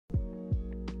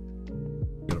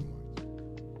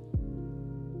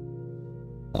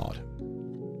God.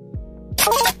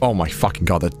 Oh my fucking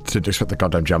god, to expect the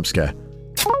goddamn jump scare.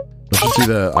 Let's just do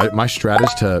the... my strat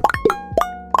is to...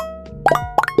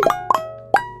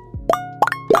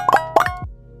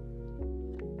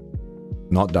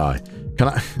 not die. Can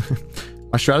I...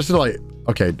 my strat is to like...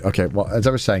 Okay, well, as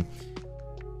I was saying...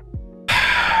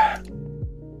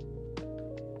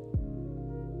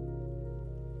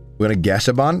 we're gonna guess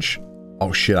a bunch.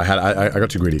 Oh shit, I got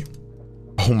too greedy.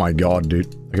 Oh my god, dude.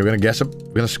 Okay, we're gonna guess a...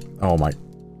 oh my...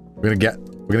 We're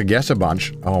gonna guess a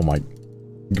bunch. Oh my...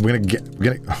 We're gonna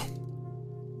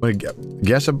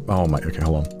guess a... oh my... Okay,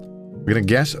 hold on. We're gonna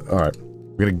guess... Alright.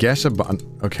 We're gonna guess a bunch...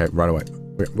 Okay, right away.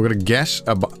 We're gonna guess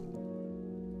a bunch...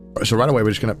 So right away,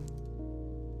 we're just gonna...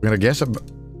 We're gonna guess a...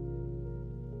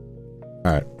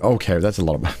 Alright. Okay, that's a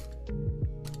lot of...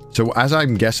 So as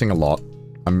I'm guessing a lot,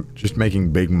 I'm just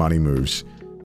making big money moves.